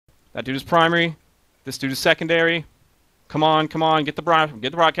That dude is primary. This dude is secondary. Come on, come on, get the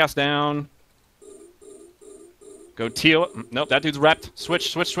broadcast down. Go teal. Nope, that dude's repped.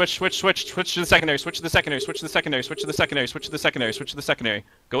 Switch to the secondary. Switch to the secondary. Switch to the secondary. Switch to the secondary. Switch to the secondary. Switch to the secondary.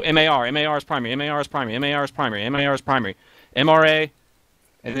 Go MAR. MAR is primary. MAR is primary. MAR is primary. MAR is primary. MRA,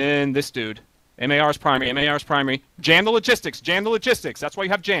 and then this dude. MAR is primary. MAR is primary. Jam the logistics. Jam the logistics. That's why you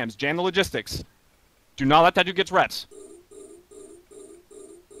have jams. Jam the logistics. Do not let that dude get reps.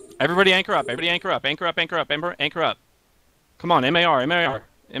 Everybody anchor up. Everybody anchor up. Anchor up. Anchor up. Anchor up. Come on, MAR. MAR.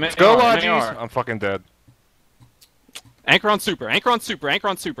 Let's go, Lodgies. I'm fucking dead. Anchor on super, anchor on super, anchor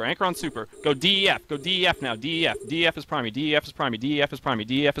on super, anchor on super. Go DEF now, DEF. DEF is primary, DEF is primary, DEF is primary,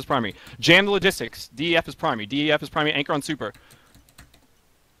 DEF is primary. Jam the logistics, DEF is primary, DEF is primary, anchor on super.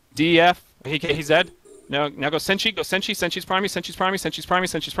 DEF, he's dead. Now go Senshi, Senshi's primary, Senshi's primary, Senshi's primary,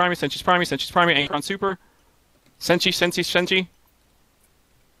 Senshi's primary, Senshi's primary, Senshi's primary, anchor on super. Senshi.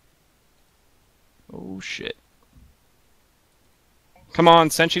 Oh shit. Come on,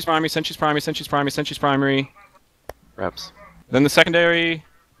 Senshi's primary, Senshi's primary, Senshi's primary, Senshi's primary. Reps. Then the secondary.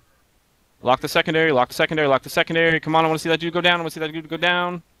 Lock the secondary, lock the secondary, lock the secondary. Come on, I want to see that dude go down. I want to see that dude go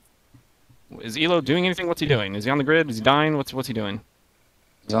down. Is Elo doing anything? What's he doing? Is he on the grid? Is he dying? What's he doing?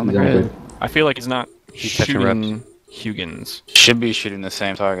 He's on the grid. I feel like he's not He's shooting Huygens. Should be shooting the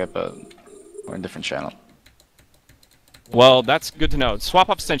same target, but we're in a different channel. Well, that's good to know. Swap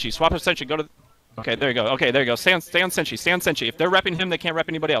up Senshi. Swap up Senshi. Go to... Okay, there you go. Okay, there you go. Stay on Senshi. Stay on Senshi. If they're repping him, they can't rep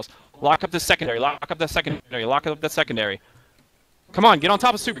anybody else. Lock up the secondary. Lock up the secondary. Lock up the secondary. Come on, get on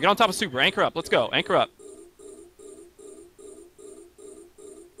top of super. Get on top of super. Anchor up. Let's go. Anchor up.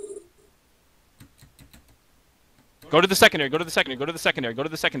 Go to the secondary. Go to the secondary. Go to the secondary. Go to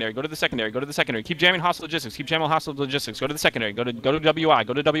the secondary. Go to the secondary. Go to the secondary. Keep jamming hostile logistics. Keep jamming hostile logistics. Go to the secondary. Go to WI.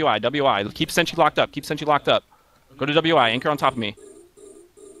 Go to WI. WI. Keep Senshi locked up. Keep Senshi locked up. Go to WI. Anchor on top of me.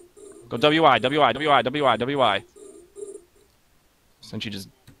 Go WI, WI, WI, WI, WI. Senshi just...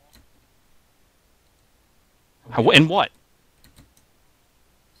 And what?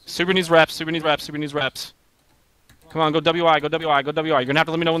 Super needs reps, super needs reps, super needs reps. Come on, go WI, go WI, go WI. You're gonna have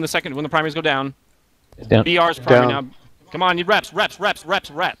to let me know when the primaries go down. BR's primary now. Come on, need reps.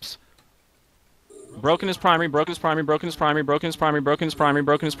 Broken is primary, broken is primary, broken is primary, broken is primary, broken is primary,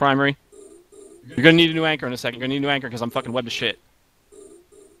 broken is primary. You're gonna need a new anchor in a second. You're gonna need a new anchor because I'm fucking webbed to shit.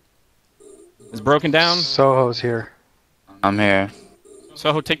 Is broken down? Soho's here. I'm here.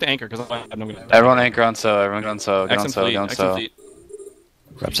 Soho, take the anchor because I'm not gonna... Everyone anchor on So. Everyone get on So. Get on So. Get on So. Keep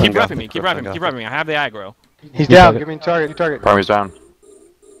repping me. Keep repping me. Keep repping me. I have the aggro. He's down. Give me a target. Target. Primary's down.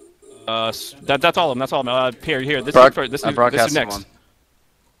 That's all of them. That's all of them. Here. This is next. One.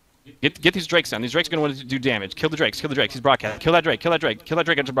 Get these drakes down. These drakes are gonna want to do damage. Kill the drakes. Kill the drakes. He's broadcast. Kill that drake. Kill that drake. Kill that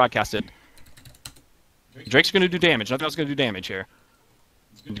drake after broadcasted. Drake's gonna do damage. Nothing else is gonna do damage here.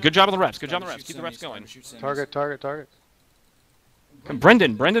 Good job on the reps. Good job on the reps. Keep the reps going. Target. Come,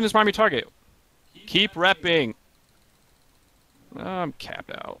 Brendan is primary target. Keep repping. I'm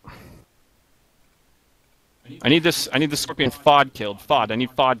capped out. I need the Scorpion FOD killed. I need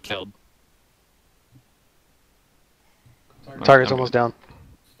FOD killed. Target's almost down.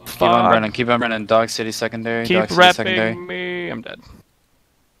 Keep on Brennan. Keep on Brennan. Dog City secondary. Keep Dog City repping secondary. me. I'm dead.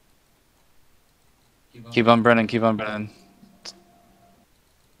 Keep on Brennan. Keep on Brennan.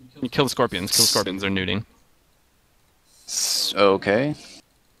 You kill the Scorpions. Kill the Scorpions. They're nuding. Okay.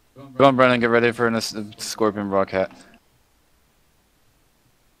 Go on, Brennan. Get ready for a Scorpion broadcast.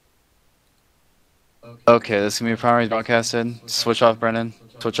 Okay, this is gonna be primary broadcasted. Switch off Brennan.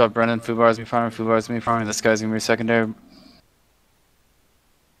 Switch off Brennan. Fubar's gonna be primary. Fubar's gonna be primary. This guy's gonna be secondary.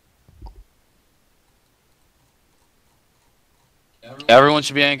 Everyone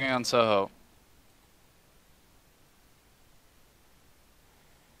should be anchoring on Soho.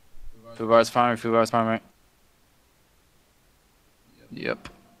 Fubar's primary. Fubar's primary. Yep.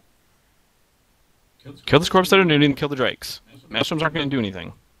 Kill the Scorps that are nuding and kill the Drakes. Maelstroms aren't going to do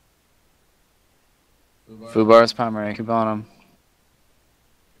anything. Fubar's primary. Keep on him.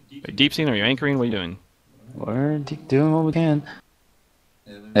 Are you deep scene? Are you anchoring? What are you doing? We're doing what we can.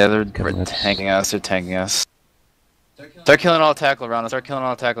 Yeah, they're tanking us. They're tanking us. Start killing all tackle around us. Start killing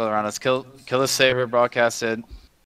all tackle around us. Kill the Saber broadcasted.